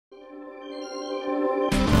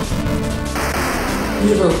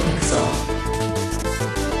Evil Pixel.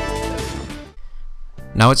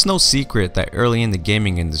 Now, it's no secret that early in the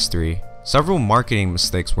gaming industry, several marketing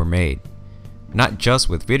mistakes were made. Not just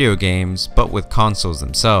with video games, but with consoles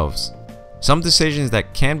themselves. Some decisions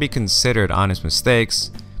that can be considered honest mistakes,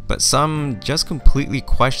 but some just completely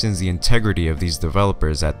questions the integrity of these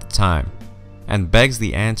developers at the time, and begs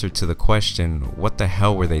the answer to the question, what the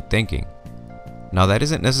hell were they thinking? Now, that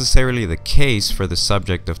isn't necessarily the case for the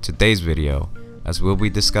subject of today's video, as we'll be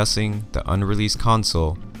discussing the unreleased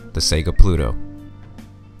console, the Sega Pluto.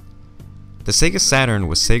 The Sega Saturn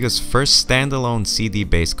was Sega's first standalone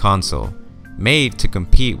CD-based console, made to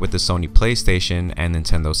compete with the Sony PlayStation and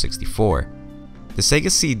Nintendo 64. The Sega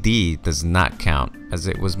CD does not count, as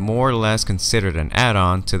it was more or less considered an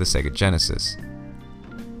add-on to the Sega Genesis.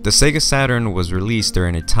 The Sega Saturn was released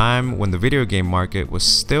during a time when the video game market was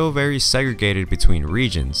still very segregated between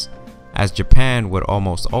regions, as Japan would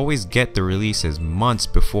almost always get the releases months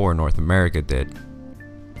before North America did.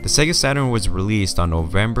 The Sega Saturn was released on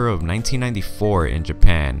November of 1994 in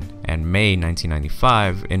Japan and May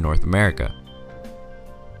 1995 in North America.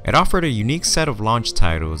 It offered a unique set of launch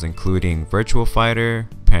titles including Virtua Fighter,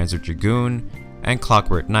 Panzer Dragoon, and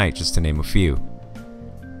Clockwork Knight, just to name a few.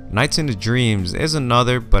 Nights into Dreams is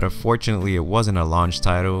another, but unfortunately it wasn't a launch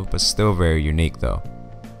title, but still very unique though.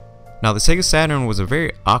 Now, the Sega Saturn was a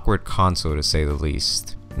very awkward console to say the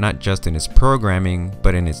least, not just in its programming,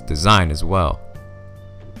 but in its design as well.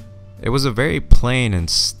 It was a very plain and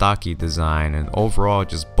stocky design and overall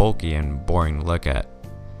just bulky and boring to look at.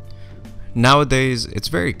 Nowadays, it's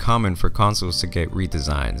very common for consoles to get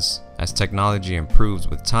redesigns. As technology improves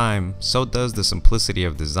with time, so does the simplicity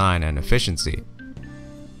of design and efficiency.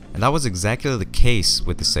 And that was exactly the case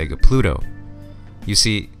with the Sega Pluto. You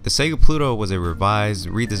see, the Sega Pluto was a revised,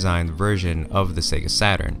 redesigned version of the Sega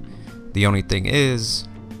Saturn. The only thing is,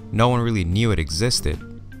 no one really knew it existed.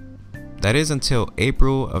 That is until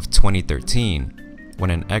April of 2013,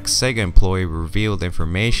 when an ex-Sega employee revealed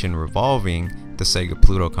information revolving the Sega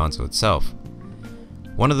Pluto console itself.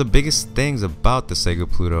 One of the biggest things about the Sega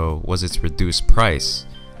Pluto was its reduced price.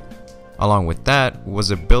 Along with that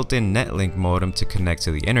was a built-in Netlink modem to connect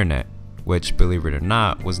to the internet, which, believe it or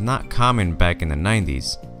not, was not common back in the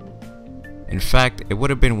 90s. In fact, it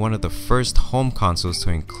would have been one of the first home consoles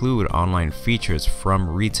to include online features from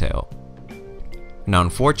retail. Now,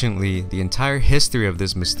 unfortunately, the entire history of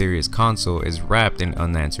this mysterious console is wrapped in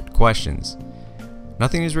unanswered questions.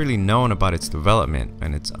 Nothing is really known about its development,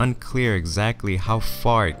 and it's unclear exactly how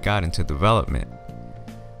far it got into development.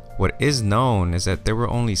 What is known is that there were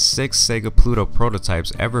only 6 Sega Pluto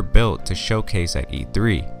prototypes ever built to showcase at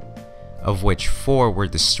E3, of which 4 were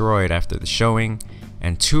destroyed after the showing,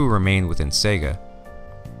 and 2 remained within Sega.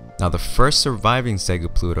 Now, the first surviving Sega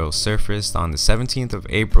Pluto surfaced on the 17th of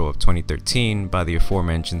April of 2013 by the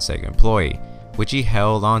aforementioned Sega employee, which he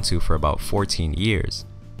held onto for about 14 years.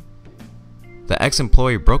 The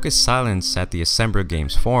ex-employee broke his silence at the Assembler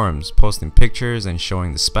Games forums, posting pictures and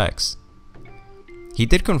showing the specs. He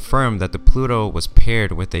did confirm that the Pluto was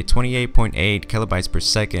paired with a 28.8 kilobytes per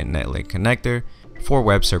second Netlink connector for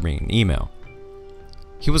web serving and email.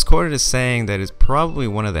 He was quoted as saying that it's probably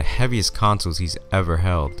one of the heaviest consoles he's ever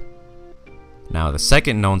held. Now, the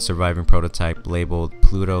second known surviving prototype, labeled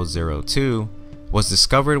Pluto 02, was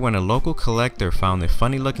discovered when a local collector found a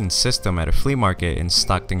funny looking system at a flea market in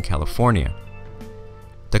Stockton, California.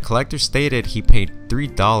 The collector stated he paid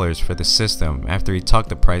 $3 for the system after he talked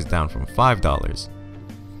the price down from $5.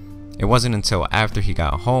 It wasn't until after he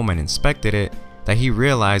got home and inspected it that he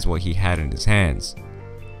realized what he had in his hands.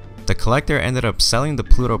 The collector ended up selling the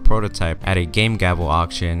Pluto prototype at a Game Gavel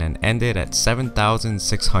auction and ended at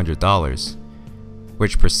 $7,600,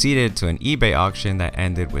 which proceeded to an eBay auction that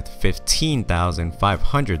ended with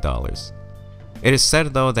 $15,500. It is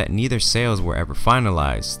said though that neither sales were ever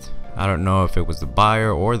finalized. I don't know if it was the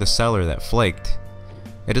buyer or the seller that flaked.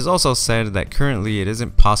 It is also said that currently it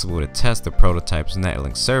isn't possible to test the prototype's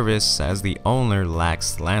Netlink service as the owner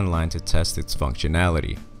lacks landline to test its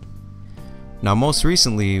functionality. Now, most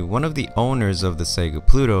recently, one of the owners of the Sega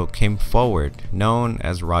Pluto came forward, known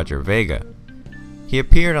as Roger Vega. He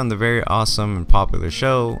appeared on the very awesome and popular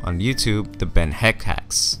show on YouTube, the Ben Heck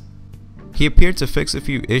Hacks. He appeared to fix a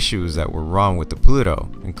few issues that were wrong with the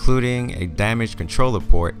Pluto, including a damaged controller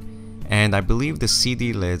port, and I believe the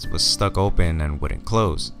CD lids was stuck open and wouldn't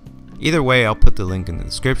close. Either way, I'll put the link in the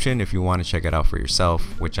description if you want to check it out for yourself,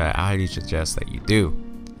 which I highly suggest that you do.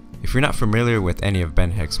 If you're not familiar with any of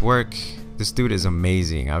Ben Heck's work, this dude is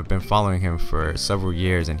amazing. I've been following him for several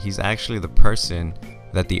years, and he's actually the person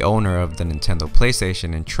that the owner of the Nintendo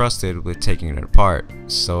PlayStation entrusted with taking it apart,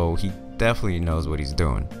 so he definitely knows what he's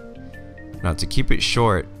doing. Now, to keep it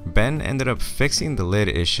short, Ben ended up fixing the lid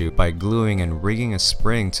issue by gluing and rigging a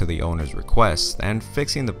spring to the owner's request and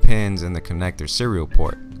fixing the pins in the connector serial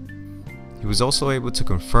port. He was also able to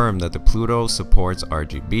confirm that the Pluto supports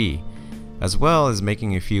RGB, as well as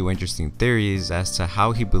making a few interesting theories as to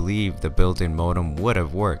how he believed the built-in modem would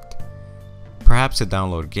have worked, perhaps to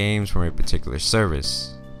download games from a particular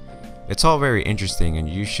service. It's all very interesting and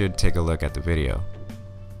you should take a look at the video.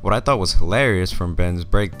 What I thought was hilarious from Ben's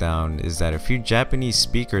breakdown is that a few Japanese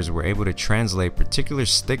speakers were able to translate particular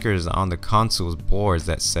stickers on the console's boards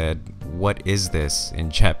that said, "What is this?" in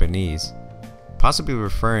Japanese, possibly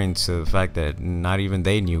referring to the fact that not even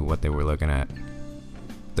they knew what they were looking at.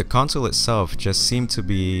 The console itself just seemed to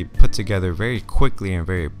be put together very quickly and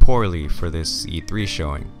very poorly for this E3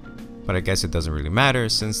 showing, but I guess it doesn't really matter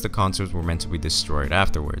since the consoles were meant to be destroyed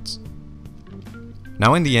afterwards.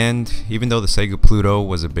 Now in the end, even though the Sega Pluto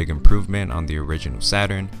was a big improvement on the original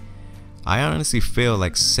Saturn, I honestly feel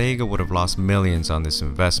like Sega would have lost millions on this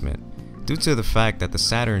investment due to the fact that the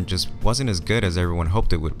Saturn just wasn't as good as everyone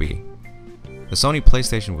hoped it would be. The Sony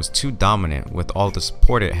PlayStation was too dominant with all the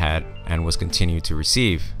support it had and was continued to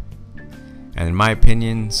receive. And in my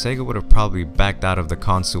opinion, Sega would have probably backed out of the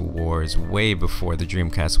console wars way before the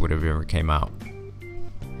Dreamcast would have ever came out.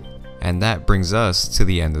 And that brings us to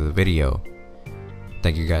the end of the video.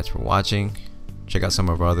 Thank you guys for watching. Check out some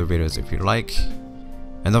of our other videos if you'd like.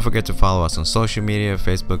 And don't forget to follow us on social media,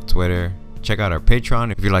 Facebook, Twitter. Check out our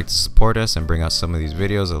Patreon if you'd like to support us and bring out some of these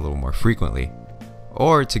videos a little more frequently,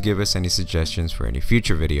 or to give us any suggestions for any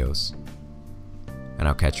future videos. And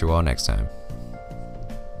I'll catch you all next time.